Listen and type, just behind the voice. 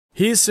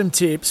Here's some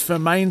tips for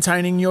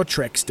maintaining your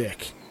Trex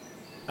deck.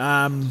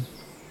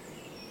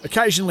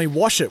 Occasionally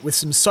wash it with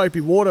some soapy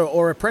water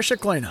or a pressure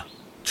cleaner.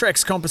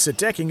 Trex composite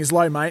decking is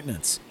low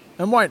maintenance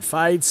and won't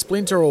fade,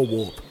 splinter or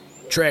warp.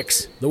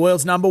 Trex, the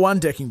world's #1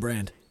 decking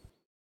brand.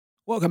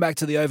 Welcome back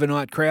to the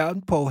Overnight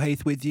Crowd. Paul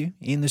Heath with you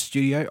in the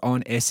studio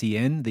on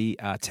SEN. The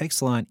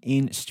text line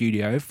in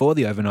studio for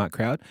the Overnight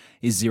Crowd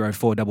is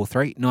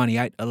 0433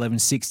 98 11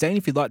 16.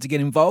 If you'd like to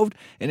get involved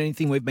in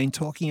anything we've been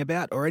talking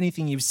about or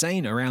anything you've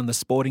seen around the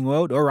sporting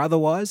world or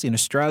otherwise in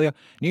Australia,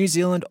 New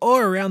Zealand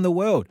or around the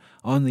world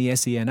on the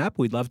SEN app,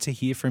 we'd love to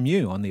hear from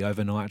you on the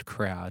Overnight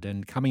Crowd.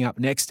 And coming up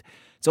next,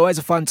 it's always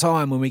a fun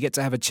time when we get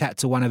to have a chat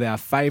to one of our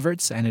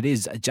favourites, and it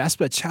is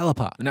Jasper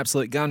Chellepah, an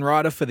absolute gun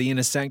rider for the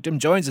Inner Sanctum,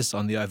 joins us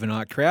on the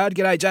Overnight Crowd.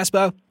 G'day,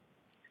 Jasper.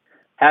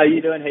 How are you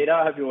doing, Heater?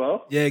 I hope you're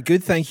well. Yeah,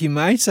 good, thank you,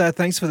 mate.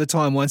 Thanks for the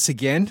time once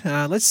again.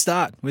 Let's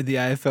start with the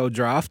AFL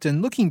draft,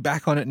 and looking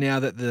back on it now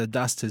that the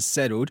dust has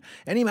settled,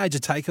 any major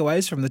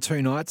takeaways from the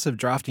 2 nights of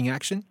drafting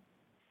action?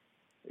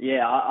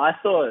 Yeah, I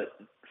thought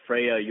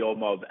Freo, your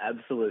mob,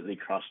 absolutely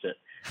crushed it.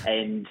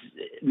 And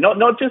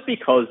not just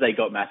because they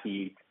got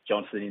Matthew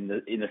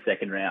Johnson in the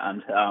second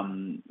round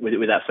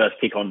with that first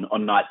pick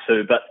on night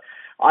 2, but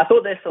I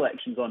thought their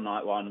selections on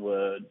night 1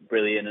 were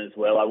brilliant as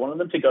well. I wanted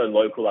them to go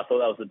local. I thought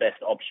that was the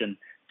best option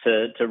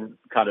to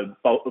kind of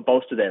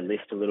bolster their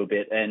list a little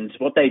bit. And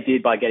what they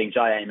did by getting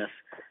Jai Amos,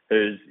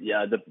 who's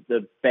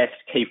the best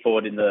key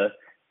forward in the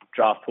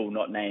draft pool,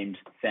 not named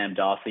Sam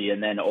Darcy,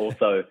 and then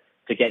also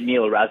to get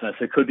Neil Erasmus,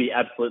 who could be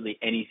absolutely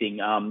anything,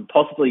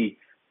 possibly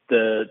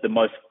the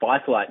most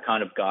Vitalite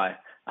kind of guy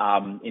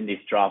in this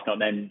draft, not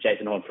named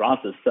Jason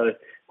Horne-Francis. So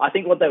I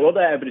think what they were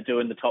able to do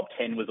in the top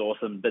 10 was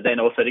awesome. But then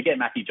also to get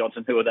Matthew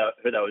Johnson, who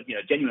they were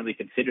genuinely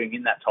considering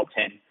in that top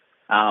 10,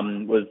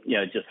 was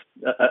just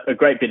a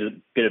great bit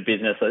of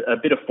business, a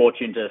bit of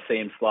fortune to see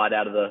him slide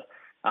out of the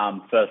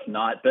first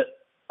night. But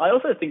I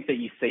also think that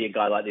you see a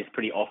guy like this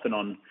pretty often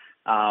on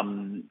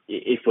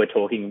if we're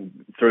talking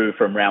through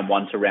from round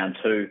 1 to round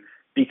 2.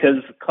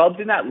 Because clubs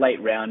in that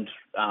late round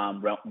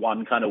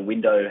 1 kind of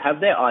window have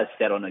their eyes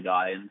set on a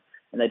guy,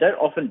 and they don't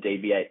often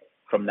deviate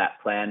from that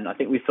plan. I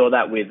think we saw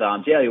that with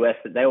GWS,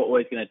 that they were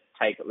always going to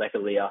take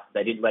Lekalia.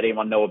 They didn't let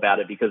anyone know about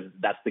it because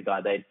that's the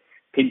guy they'd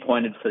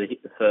pinpointed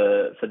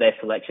for their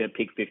selection at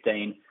pick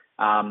 15.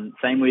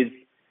 Same with,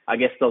 I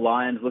guess, the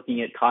Lions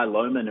looking at Kai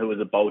Lohman, who was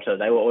a bolter.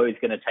 They were always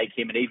going to take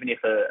him, and even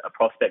if a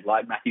prospect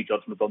like Matthew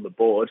Johnson was on the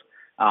board,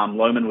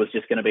 Lohman was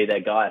just going to be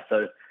their guy.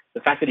 So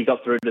the fact that he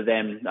got through to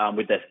them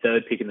with their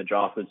 3rd pick in the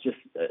draft was just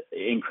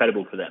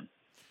incredible for them.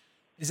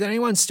 Is there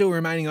anyone still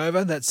remaining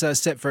over that's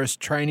set for a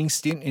training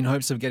stint in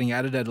hopes of getting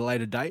added at a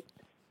later date?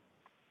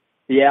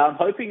 Yeah, I'm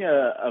hoping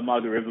a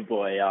Margaret River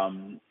boy,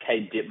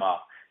 Cade Dittmar,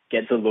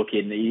 gets a look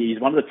in. He's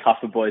one of the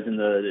tougher boys in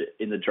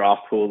the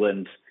draft pool,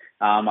 and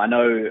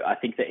I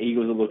think the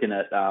Eagles are looking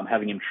at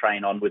having him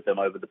train on with them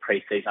over the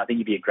preseason. I think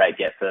he'd be a great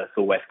get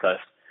for West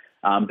Coast.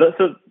 But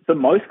for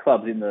most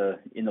clubs in the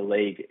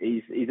league,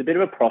 he's a bit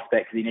of a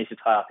prospect because he needs to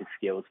tie up his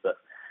skills. But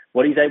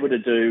what he's able to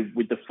do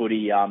with the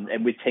footy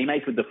and with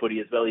teammates with the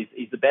footy as well,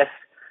 he's the best,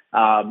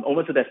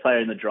 almost the best player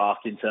in the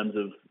draft in terms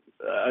of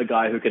a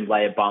guy who can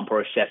lay a bump or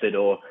a shepherd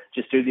or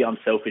just do the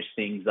unselfish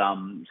things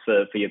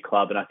for your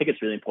club. And I think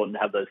it's really important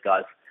to have those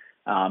guys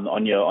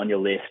on your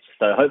list.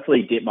 So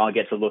hopefully Dittmar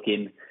gets a look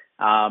in,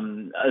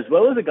 as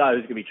well as a guy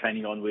who's going to be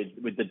training on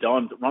with the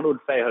Dons, Ronald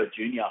Feho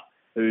Jr.,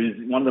 who's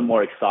one of the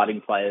more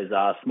exciting players.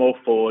 Small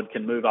forward,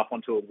 can move up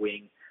onto a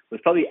wing. Was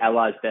probably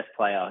Allies' best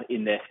player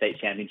in their state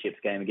championships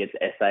game against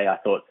SA. I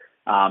thought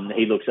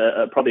he looks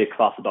probably a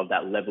class above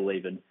that level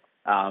even.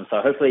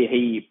 So hopefully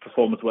he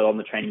performs well on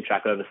the training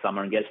track over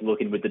summer and gets a look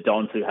in with the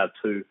Dons, who have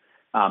 2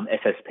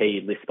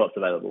 SSP list spots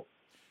available.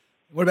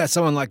 What about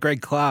someone like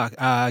Greg Clark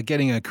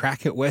getting a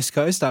crack at West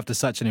Coast after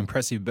such an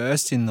impressive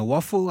burst in the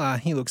waffle?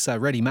 He looks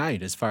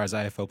ready-made as far as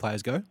AFL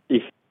players go.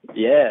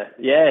 Yeah.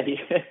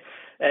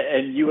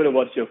 And you would have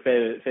watched your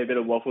fair bit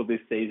of waffle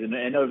this season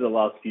and over the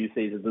last few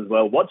seasons as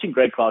well. Watching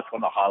Greg Clark's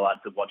one of the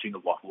highlights of watching the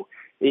waffle.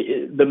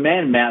 The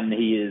man mountain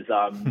he is.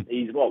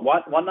 He's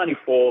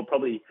 194,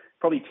 probably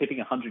tipping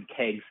 100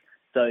 kegs.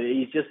 So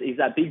he's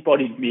that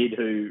big-bodied mid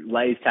who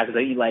lays tackles.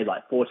 I think he laid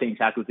like 14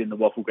 tackles in the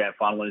waffle grand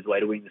final on his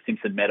way to win the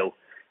Simpson medal.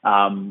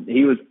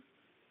 He was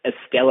a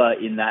stellar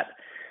in that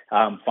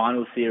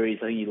final series.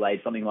 I think he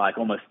laid something like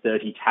almost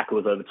 30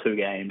 tackles over 2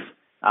 games.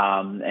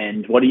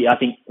 And what he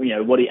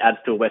adds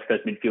to a West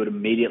Coast midfield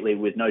immediately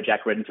with no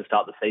Jack Redden to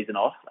start the season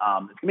off, it's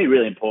going to be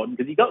really important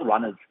because you got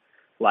runners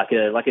like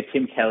a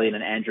Tim Kelly and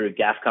an Andrew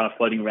Gaff kind of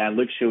floating around.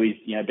 Luke Shuey's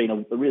been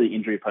a really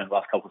injury prone the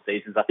last couple of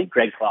seasons. I think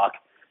Greg Clark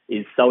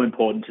is so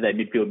important to their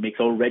midfield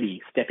mix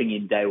already, stepping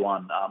in day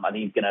one. I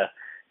think he's going to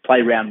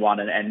play round 1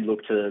 and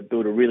look to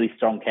build a really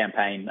strong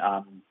campaign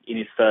in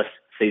his first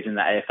season in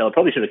the AFL. It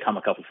probably should have come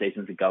a couple of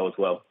seasons ago as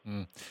well.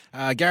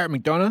 Garrett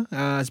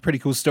McDonough, it's a pretty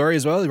cool story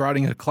as well.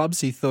 Riding at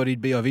clubs he thought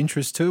he'd be of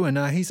interest to, and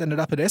he's ended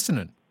up at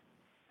Essendon.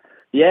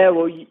 Yeah,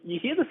 well, you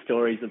hear the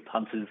stories of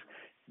punters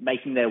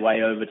making their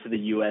way over to the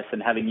US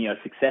and having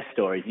success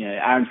stories.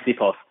 Aaron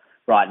Sipos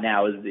right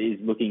now is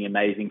looking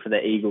amazing for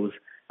the Eagles.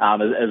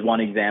 as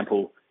one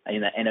example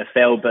in the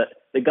NFL.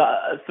 But the guy,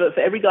 for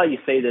every guy you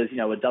see, there's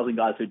a dozen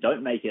guys who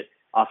don't make it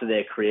after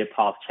their career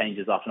path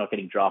changes after not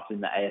getting drafted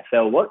in the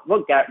AFL.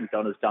 What Garrett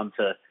McDonough's done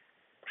to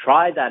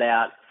try that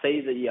out,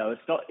 see that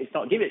it's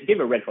not give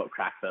a red hot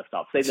crack first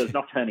up, see that it's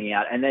not turning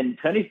out, and then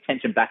turn his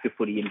attention back to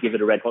footy and give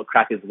it a red hot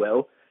crack as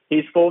well.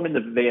 His form in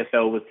the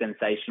VFL was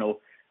sensational.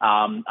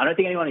 I don't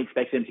think anyone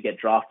expected him to get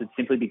drafted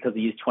simply because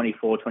he is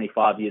 24,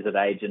 25 years of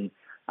age, and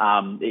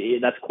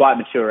that's quite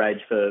mature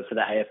age for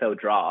the AFL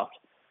draft.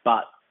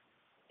 But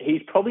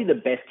he's probably the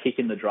best kick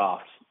in the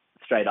draft,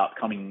 straight up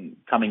coming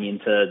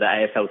into the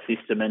AFL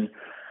system. And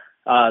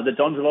the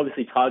Dons have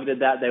obviously targeted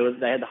that.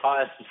 They had the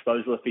highest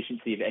disposal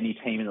efficiency of any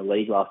team in the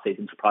league last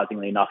season,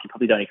 surprisingly enough. You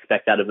probably don't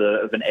expect that of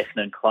an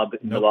Essendon club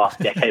in the last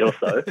decade or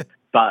so.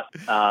 But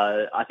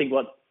I think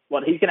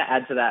what he's going to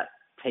add to that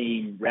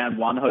team round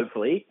one,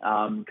 hopefully,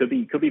 could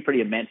be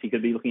pretty immense. He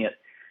could be looking at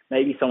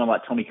maybe someone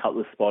like Tommy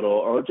Cutler's spot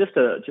or just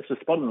a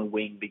spot on the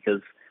wing,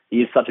 because he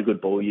is such a good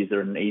ball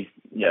user, and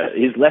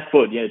his left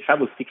foot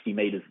travels 60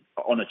 metres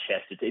on a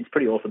chest. It's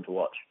pretty awesome to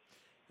watch.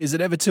 Is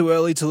it ever too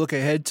early to look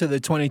ahead to the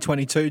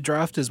 2022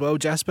 draft as well,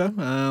 Jasper?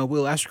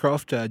 Will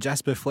Ashcroft,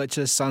 Jasper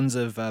Fletcher, sons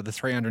of the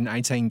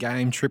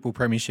 318-game triple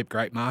premiership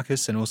great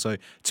Marcus, and also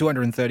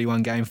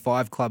 231-game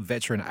 5-club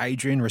veteran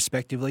Adrian,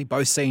 respectively,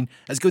 both seen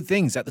as good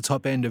things at the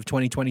top end of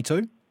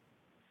 2022?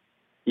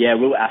 Yeah,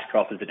 Will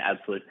Ashcroft is an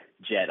absolute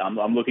jet.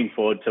 I'm looking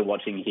forward to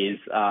watching his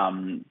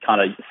kind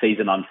of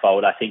season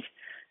unfold. I think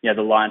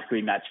the Lions could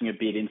be matching a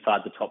bit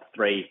inside the top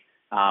three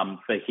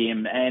for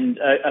him, and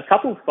a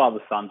couple of father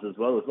sons as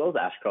well as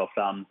Ashcroft.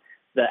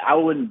 The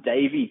Alwyn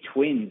Davey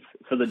twins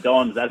for the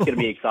Dons, that's going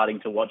to be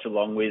exciting to watch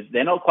along with.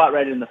 They're not quite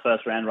rated in the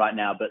first round right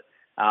now, but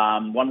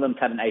one of them's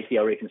had an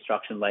ACL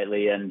reconstruction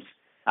lately, and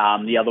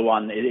the other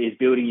one is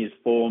building his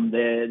form.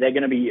 They're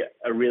going to be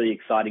a really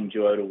exciting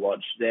duo to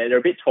watch. They're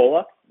a bit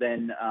taller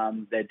than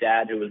their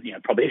dad, who was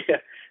probably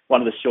one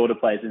of the shorter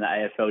players in the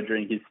AFL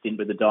during his stint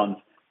with the Dons.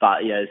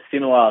 But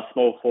similar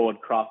small forward,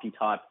 crafty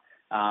type.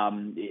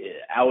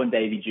 Alwyn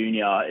Davey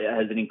Jr.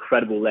 has an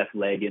incredible left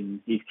leg,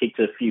 and he's kicked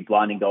a few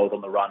blinding goals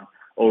on the run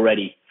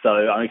already. So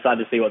I'm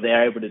excited to see what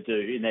they're able to do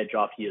in their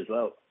draft year as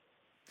well.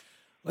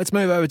 Let's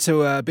move over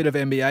to a bit of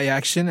NBA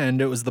action,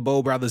 and it was the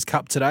Ball Brothers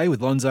Cup today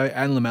with Lonzo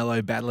and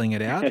LaMelo battling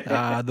it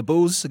out. The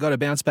Bulls got a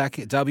bounce back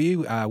at W,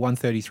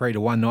 133 to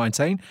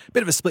 119.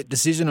 Bit of a split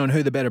decision on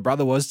who the better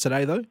brother was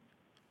today, though.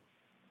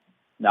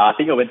 No, I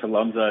think I went to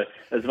Lonzo.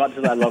 As much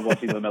as I love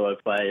watching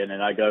LaMelo play, and then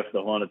I go for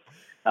the Hornets,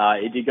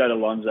 it did go to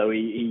Lonzo.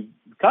 He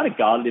kind of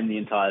guarded him the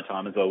entire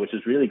time as well, which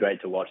was really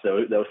great to watch. There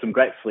were some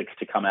great flicks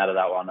to come out of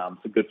that one,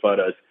 some good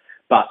photos.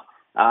 But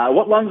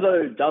what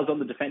Lonzo does on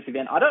the defensive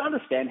end, I don't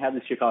understand how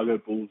the Chicago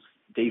Bulls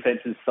defense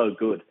is so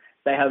good.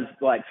 They have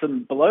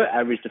some below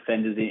average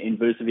defenders in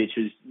Vucevic,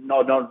 who's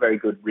not a very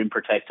good rim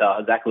protector,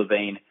 Zach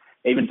LaVine,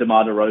 even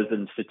DeMar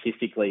DeRozan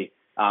statistically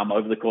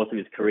over the course of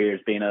his career has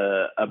been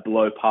a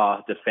below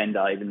par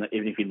defender, even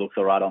if he looks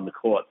all right on the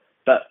court.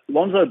 But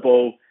Lonzo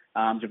Ball,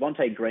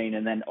 Javonte Green,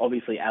 and then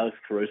obviously Alex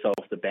Caruso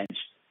off the bench.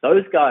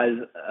 Those guys,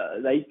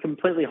 they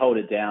completely hold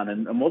it down.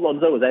 And what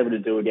Lonzo was able to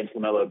do against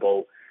LaMelo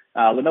Ball,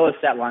 LaMelo's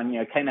stat line,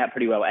 came out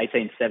pretty well,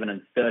 18-7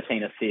 and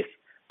 13 assists.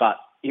 But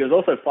he was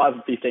also 5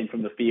 of 15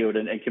 from the field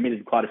and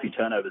committed quite a few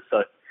turnovers.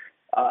 So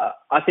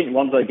I think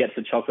Lonzo gets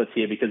the chocolates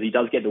here because he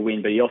does get the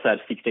win, but he also had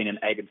 16 and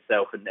 8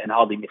 himself and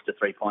hardly missed a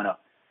three-pointer.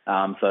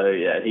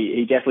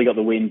 He definitely got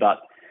the win,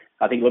 but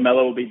I think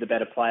LaMelo will be the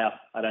better player.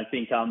 I don't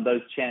think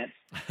those chants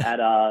at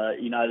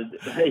United.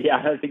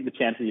 I don't think the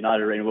chants at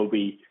United Arena will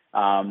be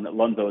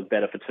Lonzo is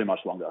better for too much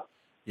longer.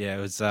 Yeah,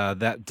 it was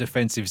that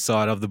defensive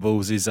side of the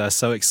Bulls is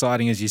so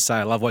exciting, as you say.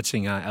 I love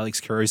watching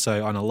Alex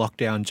Caruso on a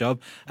lockdown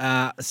job.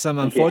 Some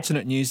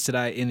unfortunate news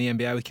today in the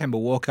NBA with Kemba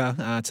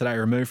Walker today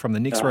removed from the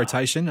Knicks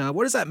rotation.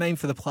 What does that mean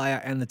for the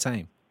player and the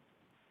team?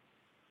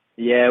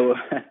 Yeah, well,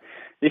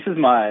 this is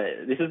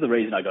the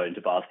reason I got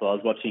into basketball. I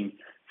was watching.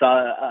 So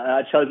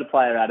I chose a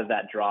player out of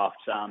that draft,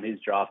 his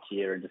draft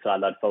year, and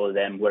decided I'd follow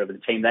them, whatever the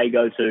team they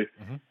go to.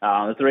 Mm-hmm.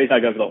 That's the reason I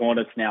go for the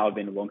Hornets now. I've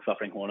been a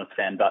long-suffering Hornets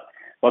fan. But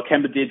what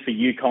Kemba did for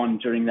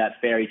UConn during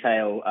that fairy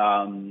tale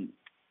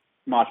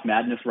March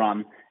Madness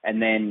run,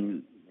 and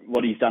then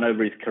what he's done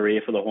over his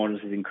career for the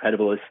Hornets is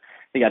incredible. I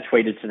think I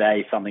tweeted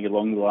today something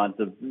along the lines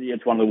of,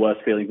 it's one of the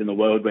worst feelings in the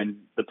world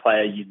when the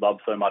player you love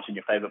so much and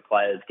your favorite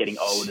player is getting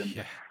old and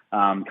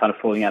kind of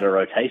falling out of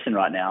rotation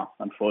right now,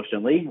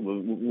 unfortunately.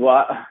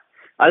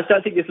 I just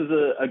don't think this is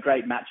a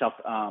great matchup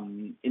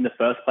in the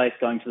first place,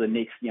 going to the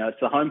Knicks.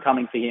 It's a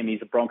homecoming for him. He's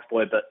a Bronx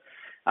boy, but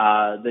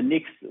the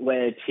Knicks,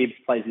 where Tibbs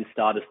plays his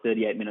starters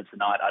 38 minutes a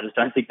night, I just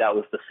don't think that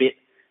was the fit.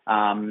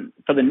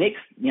 For the Knicks,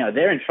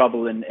 they're in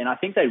trouble, and I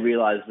think they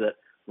realise that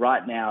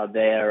right now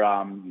their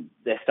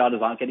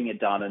starters aren't getting it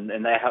done, and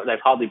they've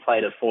hardly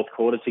played a fourth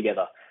quarter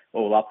together,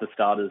 all up the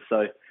starters.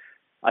 So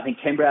I think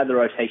Kemba out of the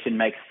rotation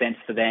makes sense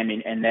for them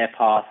in their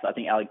path. I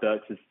think Alec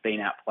Burks has been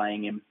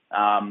outplaying him.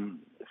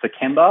 For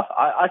Kemba,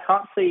 I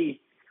can't see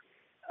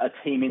a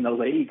team in the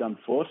league,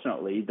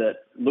 unfortunately, that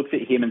looks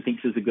at him and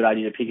thinks it's a good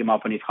idea to pick him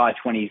up in his high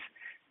 20s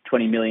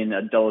 $20 million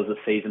a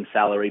season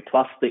salary,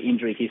 plus the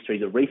injury history,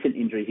 the recent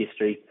injury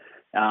history,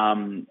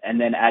 and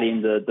then add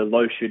in the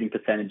low shooting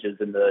percentages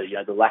and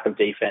the lack of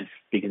defense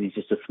because he's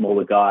just a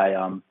smaller guy.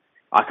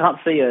 I can't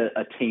see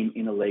a team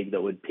in the league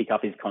that would pick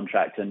up his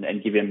contract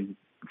and give him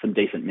some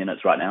decent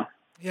minutes right now.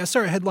 Yeah, I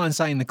saw a headline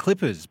saying the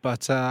Clippers,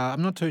 but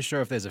I'm not too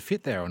sure if there's a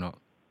fit there or not.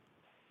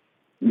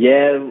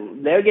 Yeah,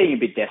 they're getting a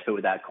bit desperate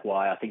with that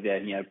Kawhi. I think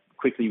they're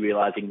quickly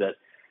realizing that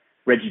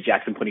Reggie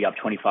Jackson putting up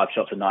 25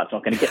 shots a night is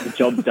not going to get the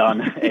job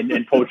done,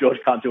 and Paul George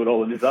can't do it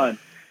all on his own.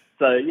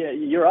 So, yeah,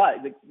 you're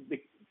right.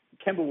 The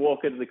Kemba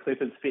Walker to the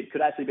Clippers fit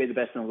could actually be the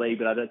best in the league,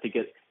 but I don't think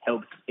it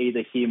helps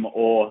either him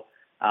or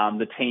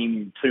the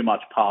team too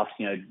much past,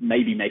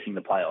 maybe making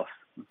the playoffs.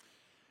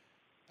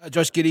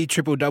 Josh Giddey,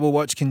 triple-double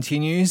watch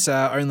continues.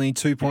 Only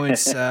 2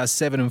 points,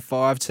 7 and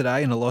 5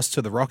 today, and a loss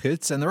to the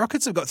Rockets. And the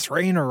Rockets have got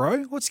 3 in a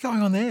row. What's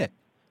going on there?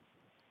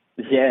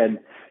 Yeah, and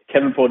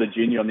Kevin Porter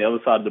Jr. on the other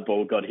side of the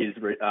ball got his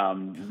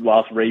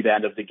last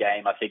rebound of the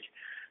game. I think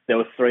there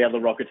were 3 other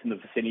Rockets in the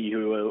vicinity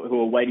who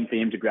were waiting for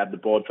him to grab the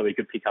board so he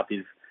could pick up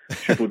his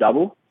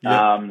triple-double.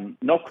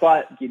 Not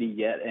quite Giddey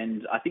yet,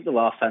 and I think the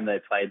last time they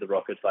played the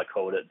Rockets, I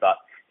called it, but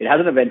it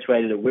hasn't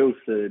eventuated. It will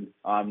soon.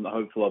 I'm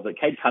hopeful of it.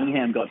 Cade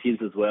Cunningham got his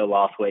as well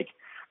last week.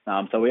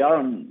 So we are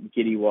on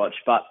Giddey watch.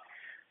 But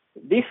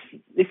this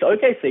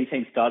OKC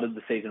team started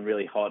the season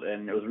really hot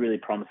and it was really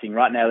promising.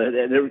 Right now,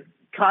 they're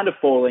kind of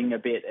falling a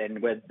bit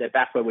and they're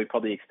back where we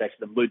probably expected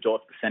them. Lou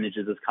Dort's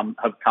percentages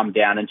have come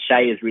down and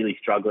Shea is really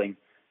struggling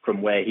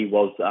from where he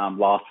was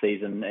last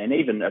season and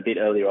even a bit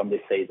earlier on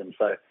this season.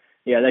 So,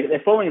 yeah, they're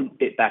falling a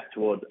bit back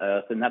towards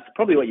earth, and that's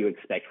probably what you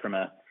expect from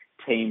a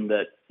team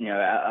that,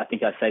 I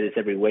think I say this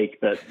every week,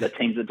 but the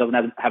team that doesn't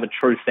have a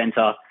true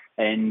center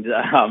and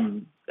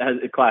has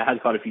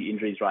quite a few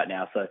injuries right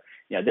now. So,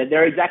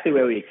 they're exactly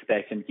where we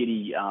expect, and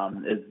Giddey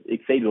has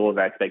exceeded all of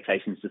our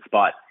expectations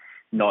despite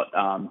not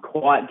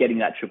quite getting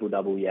that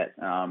triple-double yet.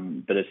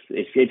 But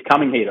it's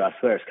coming, Heater. I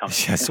swear it's coming.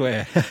 I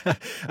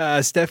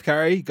swear. Steph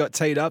Curry got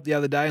teed up the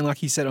other day, and like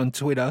he said on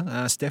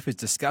Twitter, Steph is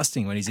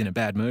disgusting when he's in a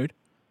bad mood.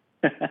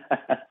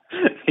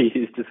 He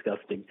is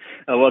disgusting.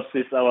 I watched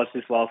this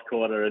last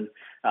quarter, and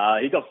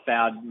he got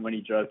fouled when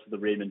he drove to the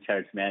rim, and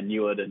Terrence Mann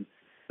knew it, and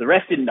the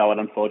rest didn't know it,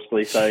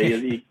 unfortunately. So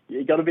he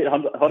got a bit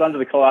hot under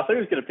the collar. I thought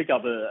he was going to pick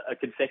up a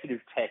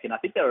consecutive tech, and I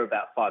think they were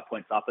about 5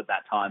 points up at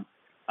that time.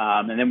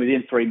 And then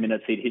within 3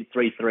 minutes, he'd hit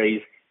 3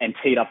 threes and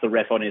teed up the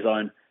ref on his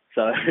own.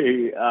 So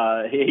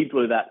he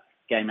blew that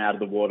game out of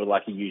the water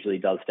like he usually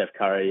does, Steph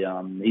Curry.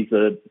 He's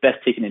the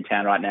best ticket in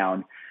town right now,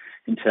 and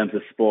in terms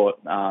of sport,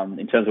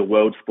 in terms of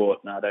world sport,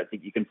 I don't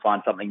think you can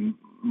find something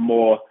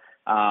more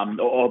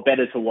or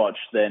better to watch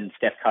than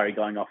Steph Curry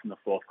going off in the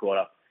fourth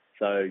quarter.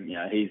 So,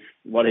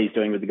 what he's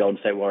doing with the Golden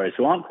State Warriors,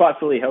 who aren't quite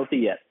fully healthy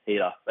yet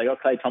either. They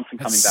got Klay Thompson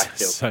coming back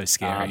still. So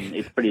scary.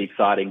 It's pretty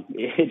exciting.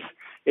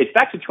 It's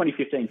back to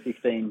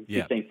 2015,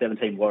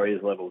 17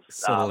 Warriors levels.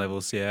 Sort of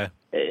levels, yeah.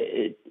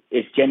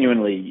 It's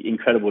genuinely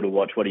incredible to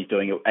watch what he's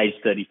doing at age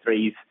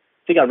 33.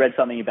 I think I read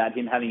something about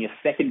him having a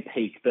second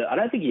peak, but I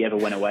don't think he ever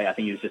went away. I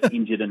think he was just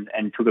injured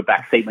and took a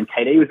back seat when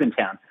KD was in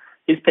town.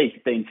 His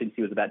peak's been since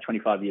he was about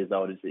 25 years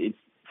old. It's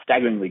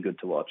staggeringly good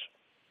to watch.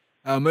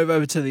 Move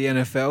over to the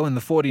NFL and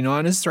the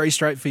 49ers, 3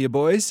 straight for your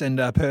boys, and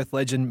Perth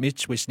legend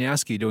Mitch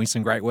Wisniewski doing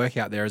some great work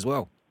out there as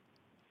well.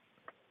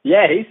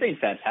 Yeah, he's been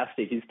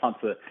fantastic. His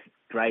punts were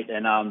great.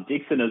 And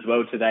Dixon as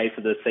well today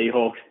for the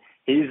Seahawks.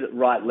 His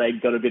right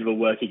leg got a bit of a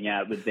working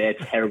out with their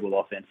terrible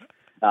offense.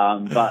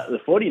 But the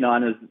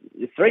 49ers,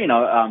 3 in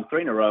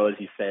a row, as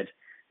you said,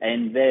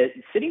 and they're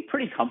sitting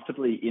pretty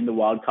comfortably in the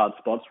wildcard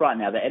spots right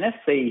now. The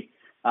NFC,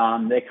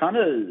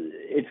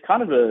 it's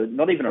kind of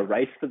not even a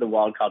race for the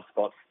wildcard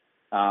spots,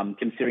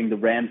 considering the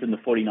Rams and the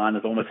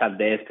 49ers almost have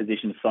their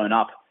positions sewn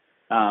up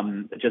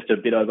just a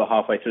bit over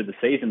halfway through the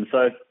season.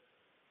 So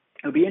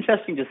it'll be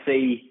interesting to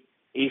see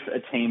if a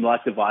team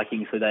like the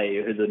Vikings, who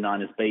the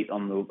Niners beat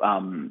on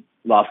the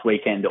last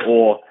weekend,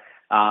 or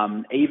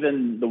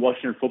even the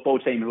Washington football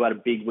team, who had a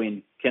big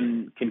win,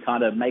 can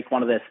kind of make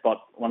one of those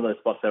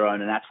spots their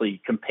own and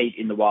actually compete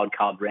in the wild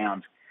card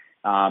round.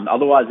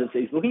 Otherwise,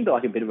 it's looking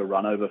like a bit of a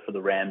run over for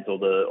the Rams or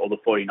the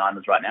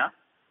 49ers right now.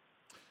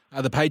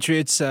 The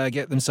Patriots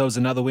get themselves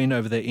another win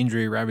over their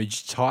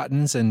injury-ravaged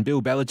Titans, and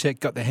Bill Belichick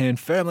got the hand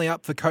firmly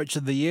up for Coach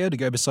of the Year to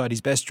go beside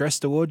his Best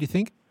Dressed award, do you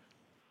think?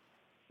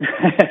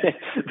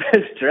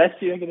 Best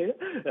Dressed, you reckon?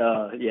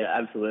 Yeah,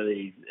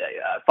 absolutely.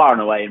 Far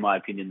and away, in my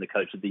opinion, the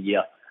Coach of the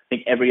Year. I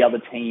think every other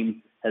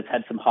team has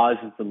had some highs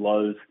and some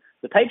lows.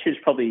 The Patriots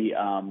probably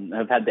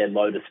have had their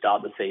low to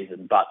start the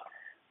season, but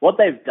what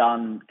they've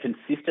done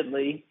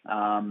consistently,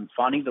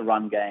 finding the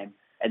run game,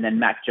 and then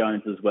Mac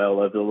Jones as well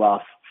over the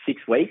last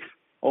 6 weeks,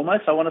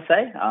 almost, I want to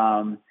say.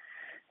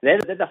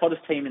 They're the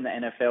hottest team in the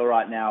NFL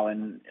right now,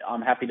 and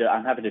I'm happy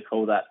to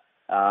call that.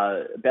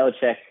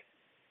 Belichick,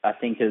 I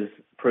think, has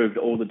proved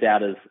all the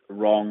doubters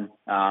wrong,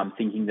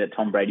 thinking that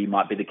Tom Brady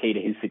might be the key to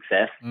his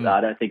success.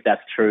 I don't think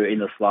that's true in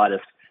the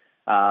slightest.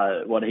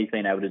 What he's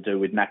been able to do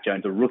with Mac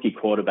Jones, a rookie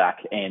quarterback,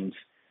 and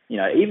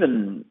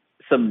even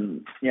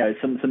some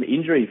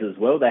injuries as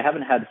well. They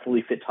haven't had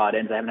fully fit tight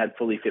ends. They haven't had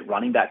fully fit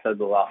running backs over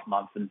the last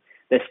month, and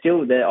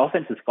their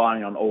offense is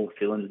firing on all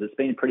cylinders. It's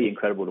been pretty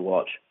incredible to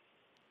watch.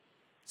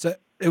 So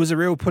it was a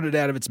real put it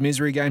out of its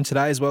misery game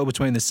today as well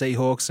between the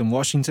Seahawks and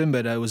Washington,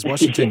 but it was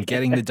Washington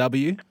getting the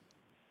W.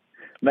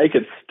 Make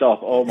it stop!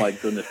 Oh my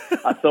goodness!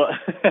 I thought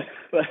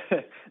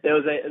there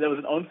was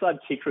an onside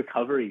kick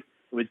recovery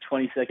with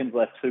 20 seconds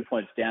left, 2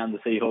 points down. The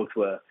Seahawks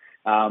were,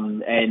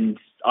 and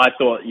I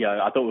thought we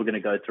were going to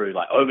go through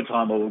like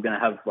overtime, or we were going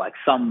to have like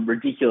some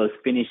ridiculous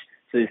finish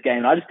to this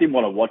game. I just didn't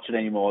want to watch it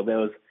anymore. There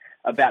was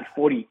about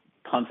 40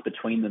 punts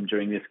between them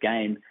during this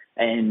game,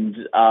 and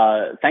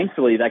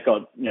thankfully that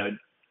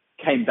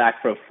came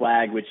back for a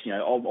flag, which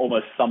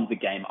almost summed the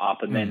game up,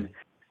 and then.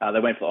 They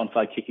went for the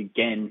onside kick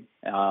again,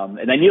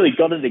 and they nearly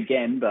got it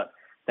again, but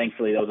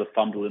thankfully there was a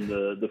fumble and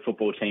the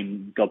football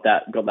team got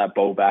that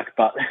ball back.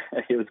 But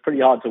it was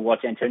pretty hard to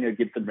watch. Antonio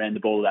Gibson ran the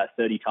ball about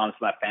 30 times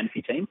for my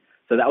fantasy team,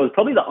 so that was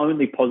probably the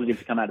only positive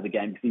to come out of the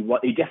game because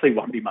he definitely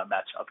won me my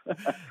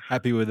matchup.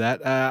 Happy with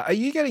that. Are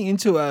you getting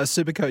into a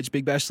Supercoach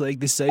Big Bash League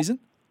this season?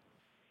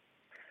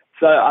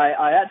 So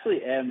I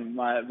actually am.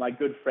 My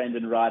good friend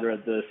and writer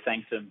at the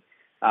Sanctum,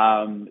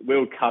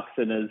 Will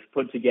Cuxon, has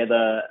put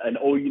together an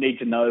all you need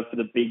to know for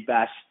the Big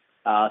Bash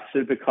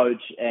Super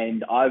Coach,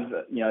 and I've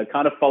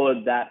kind of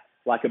followed that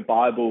like a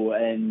Bible,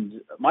 and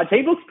my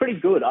team looks pretty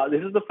good.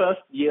 This is the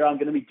first year I'm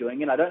going to be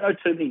doing it. I don't know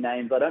too many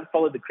names. I don't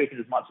follow the cricket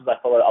as much as I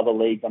follow other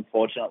leagues,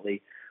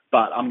 unfortunately,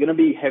 but I'm going to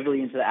be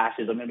heavily into the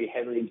Ashes. I'm going to be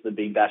heavily into the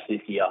Big Bash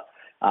this year,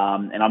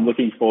 and I'm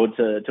looking forward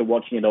to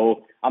watching it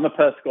all. I'm a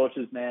Perth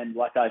Scorchers man,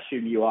 like I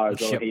assume you are as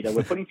well, Heater.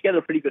 We're putting together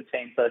a pretty good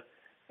team, so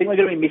I think we're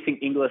going to be missing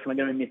Inglis and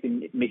we're going to be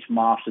missing Mitch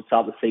Marsh to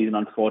start the season,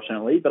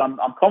 unfortunately. But I'm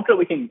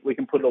confident we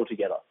can put it all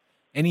together.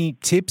 Any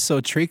tips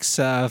or tricks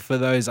for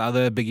those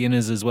other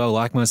beginners as well,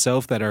 like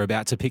myself, that are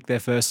about to pick their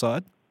first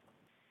side?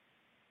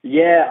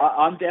 Yeah,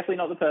 I'm definitely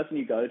not the person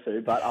you go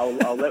to, but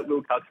I'll let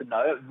Will Cuxon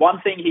know.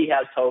 One thing he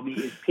has told me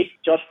is pick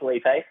Josh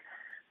Felipe.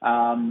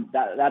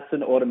 That's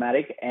an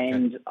automatic,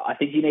 and okay. I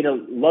think you need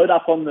to load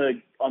up on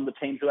the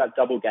teams who have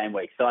double game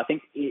week. So I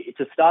think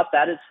to start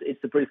that,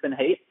 it's the Brisbane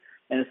Heat.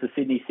 And it's the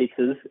Sydney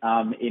Sixers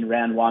in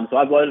round one. So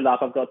I've loaded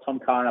up. I've got Tom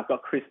Curran. I've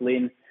got Chris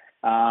Lynn.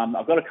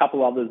 I've got a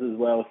couple others as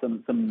well,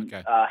 some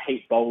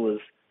Heat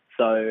bowlers.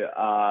 So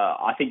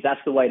I think that's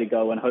the way to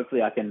go. And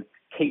hopefully I can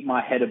keep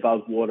my head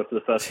above water for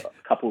the first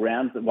couple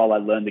rounds while I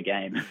learn the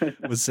game.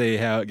 We'll see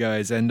how it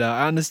goes. And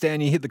I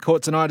understand you hit the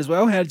court tonight as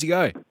well. How did you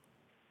go?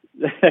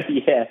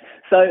 Yeah.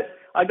 So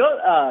I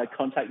got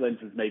contact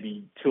lenses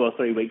maybe 2 or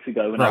 3 weeks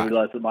ago when I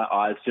realized that my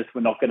eyes just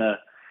were not going to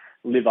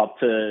live up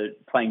to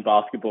playing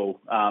basketball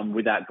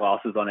without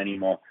glasses on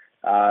anymore.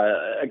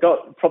 I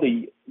got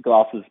probably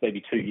glasses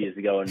maybe 2 years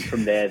ago, and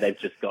from there they've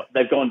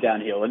gone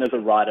downhill. And as a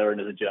writer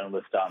and as a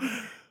journalist,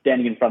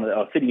 sitting in front of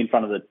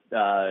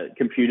the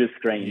computer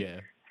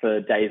screen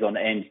for days on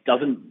end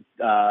isn't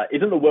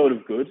the world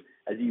of good,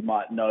 as you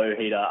might know,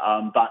 Heater.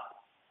 But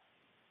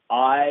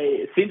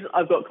since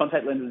I've got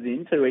contact lenses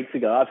in 2 weeks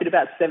ago, I've hit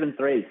about 7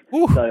 threes.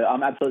 Ooh. So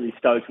I'm absolutely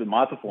stoked with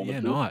my performance.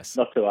 Yeah, nice.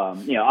 Not to,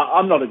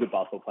 I'm not a good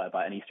basketball player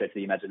by any stretch of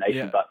the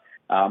imagination, but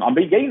I'm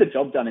been getting the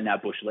job done in our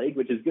Bush League,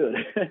 which is good.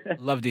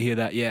 Love to hear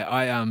that. Yeah,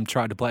 I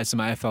tried to play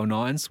some AFL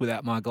 9s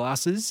without my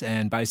glasses,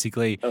 and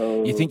basically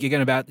you think you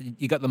got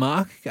the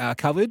mark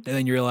covered, and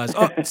then you realise,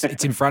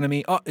 it's in front of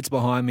me, it's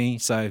behind me,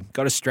 so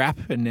got a strap,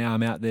 and now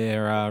I'm out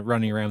there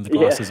running around with the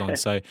glasses on.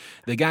 So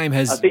the game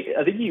has... I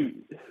think you...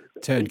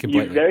 turned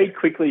completely. You very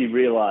quickly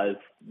realise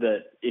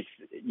that if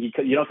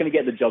you're not going to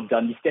get the job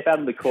done, you step out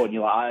on the court and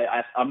you're like,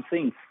 I'm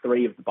seeing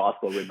 3 of the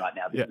basketball room right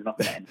now. This is not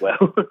going to end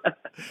well.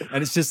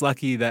 And it's just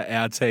lucky that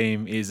our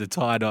team is a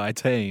tie-dye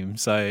team,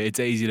 so it's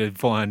easy to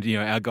find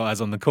our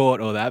guys on the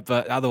court or that.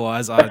 But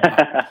otherwise,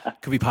 I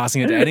could be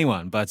passing it to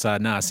anyone. But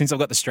since I've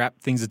got the strap,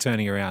 things are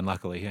turning around,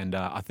 luckily. And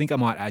I think I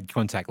might add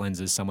contact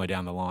lenses somewhere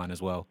down the line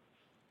as well.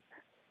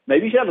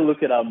 Maybe you should have a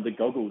look at the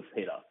goggles,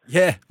 Peter.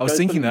 Yeah, I was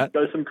thinking that.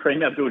 Go some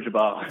Kareem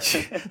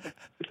Abdul-Jabbar.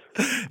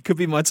 Could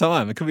be my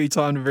time. It could be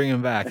time to bring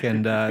him back.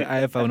 And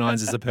AFL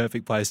 9s is the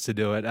perfect place to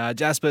do it.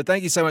 Jasper,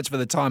 thank you so much for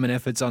the time and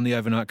efforts on the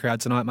Overnight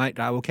Crowd tonight, mate.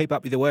 We'll keep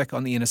up with your work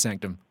on the Inner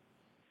Sanctum.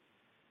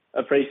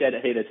 Appreciate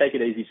it, Peter. Take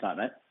it easy tonight,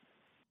 mate.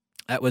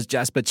 That was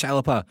Jasper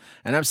Chellepah,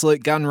 an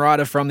absolute gun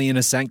rider from the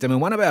Inner Sanctum and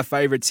one of our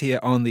favourites here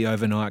on the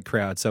Overnight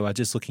Crowd. So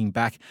just looking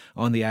back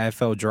on the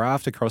AFL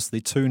draft across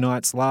the 2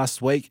 nights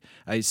last week,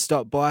 a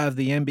stop by of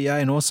the NBA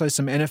and also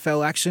some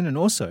NFL action, and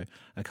also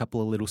a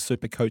couple of little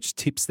super coach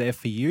tips there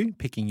for you,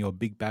 picking your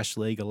Big Bash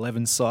League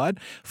 11 side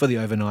for the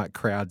Overnight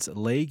Crowds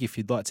League. If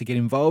you'd like to get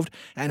involved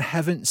and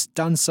haven't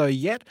done so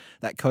yet,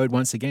 that code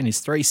once again is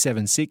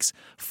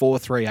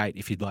 376438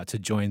 if you'd like to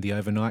join the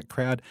Overnight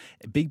Crowd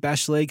Big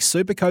Bash League,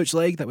 Super Coach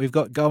League that we've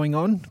got going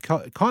on,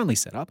 kindly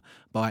set up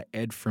by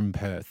Ed from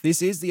Perth.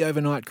 This is the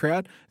Overnight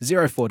Crowd,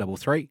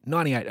 0433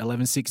 98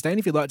 11 16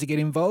 if you'd like to get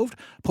involved.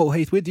 Paul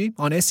Heath with you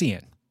on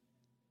SEN.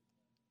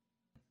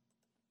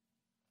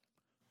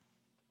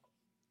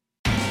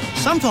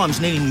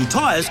 Sometimes needing new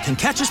tyres can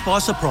catch us by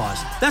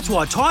surprise. That's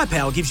why Tyre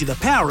Power gives you the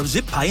power of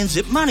zip pay and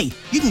zip money.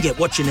 You can get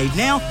what you need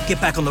now, get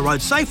back on the road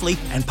safely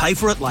and pay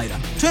for it later.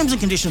 Terms and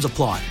conditions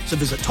apply. So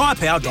visit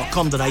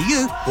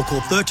tyrepower.com.au or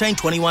call 13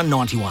 21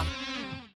 91.